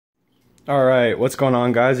All right, what's going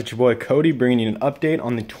on, guys? It's your boy Cody bringing you an update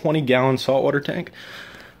on the 20-gallon saltwater tank.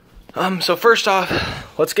 So first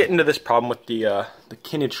off, let's get into this problem with the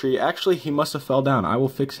Kenya tree. Actually, he must have fell down. I will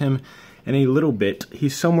fix him in a little bit.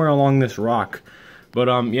 He's somewhere along this rock. But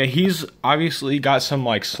yeah, he's obviously got some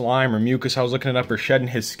like slime or mucus. I was looking it up, or shedding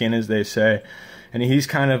his skin, as they say. And he's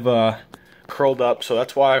kind of curled up, so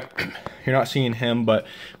that's why you're not seeing him. But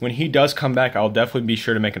when he does come back, I'll definitely be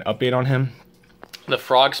sure to make an update on him. The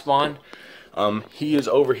frog spawn, he is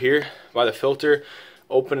over here by the filter.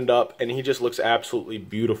 Open it up and he just looks absolutely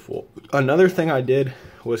beautiful. Another thing I did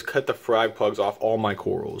was cut the frag plugs off all my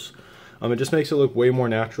corals. It just makes it look way more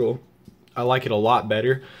natural. I like it a lot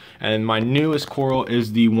better. And my newest coral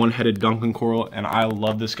is the one-headed Duncan Coral, and I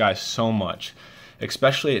love this guy so much.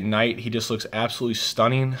 Especially at night, he just looks absolutely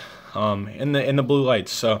stunning in the blue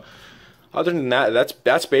lights. So other than that,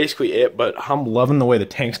 that's basically it. But I'm loving the way the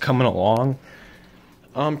tank's coming along.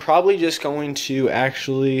 I'm probably just going to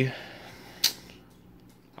actually,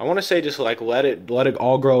 I want to say just like let it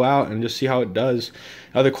all grow out and just see how it does.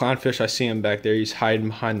 Other clownfish, I see him back there. He's hiding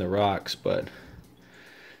behind the rocks, but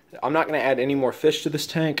I'm not going to add any more fish to this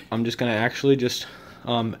tank. I'm just going to actually just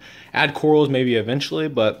add corals maybe eventually,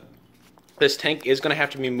 but this tank is going to have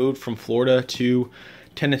to be moved from Florida to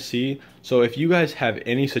Tennessee. So if you guys have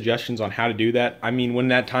any suggestions on how to do that, I mean, when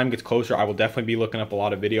that time gets closer, I will definitely be looking up a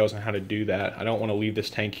lot of videos on how to do that. I don't want to leave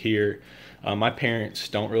this tank here. My parents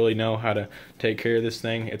don't really know how to take care of this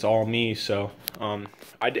thing. It's all me. So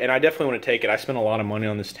I definitely want to take it. I spent a lot of money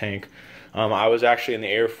on this tank. I was actually in the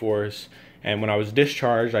Air Force, and when I was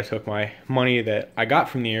discharged, I took my money that I got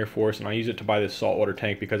from the Air Force and I used it to buy this saltwater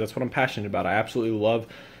tank because that's what I'm passionate about. I absolutely love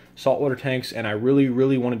saltwater tanks, and I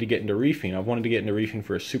really wanted to get into reefing. I've wanted to get into reefing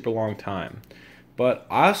for a super long time. But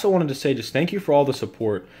I also wanted to say just thank you for all the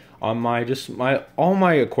support on all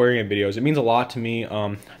my aquarium videos. It means a lot to me.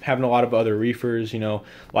 Having a lot of other reefers,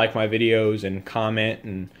 like my videos and comment,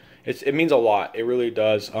 and it means a lot. It really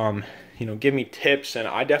does. Give me tips, and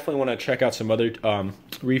I definitely want to check out some other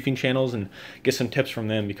reefing channels and get some tips from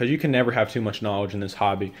them, because you can never have too much knowledge in this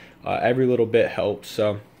hobby. Every little bit helps.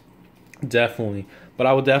 So definitely. But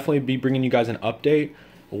I will definitely be bringing you guys an update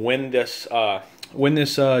when this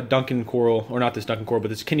Duncan Coral, or not this Duncan Coral, but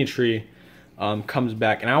this Kenya tree comes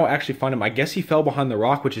back, and I will actually find him. I guess he fell behind the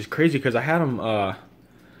rock, which is crazy because I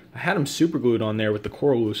had him super glued on there with the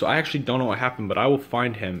coral glue, so I actually don't know what happened. But I will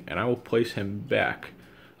find him and I will place him back.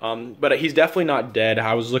 But he's definitely not dead.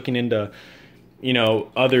 I was looking into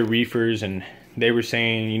other reefers, and they were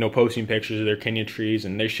saying, posting pictures of their Kenya trees,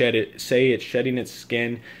 and they say it's shedding its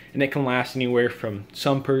skin, and it can last anywhere from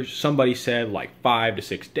somebody said like 5 to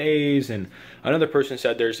 6 days, and another person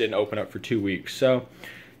said theirs didn't open up for 2 weeks. So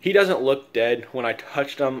he doesn't look dead. When I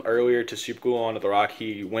touched him earlier to super glue onto the rock,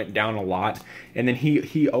 he went down a lot, and then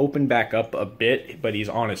he opened back up a bit, but he's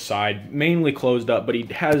on his side, mainly closed up, but he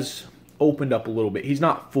has opened up a little bit. He's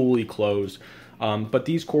not fully closed. But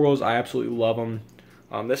these corals, I absolutely love them.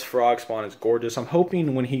 This frog spawn is gorgeous. I'm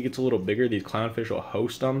hoping when he gets a little bigger, these clownfish will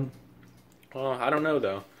host them. I don't know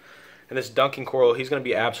though. And this Duncan Coral, he's going to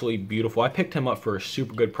be absolutely beautiful. I picked him up for a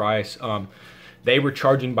super good price. They were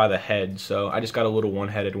charging by the head, so I just got a little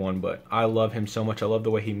one-headed one. But I love him so much. I love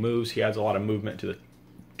the way he moves. He adds a lot of movement to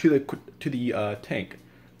the tank.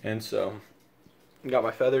 And so, got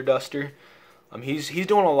my feather duster. He's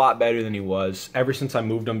doing a lot better than he was ever since I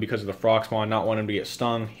moved him because of the frog spawn, not wanting him to get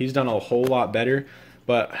stung. He's done a whole lot better.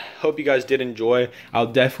 But hope you guys did enjoy. I'll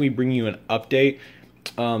definitely bring you an update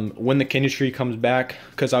when the Kenya tree comes back,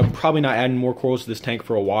 because I'm probably not adding more corals to this tank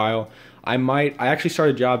for a while. I actually start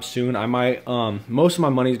a job soon. Most of my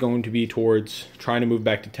money is going to be towards trying to move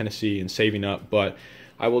back to Tennessee and saving up, but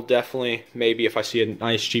I will definitely, maybe if I see a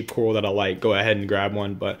nice cheap coral that I like, go ahead and grab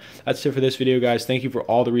one. But that's it for this video, guys. Thank you for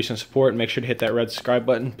all the recent support, and make sure to hit that red subscribe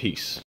button. Peace.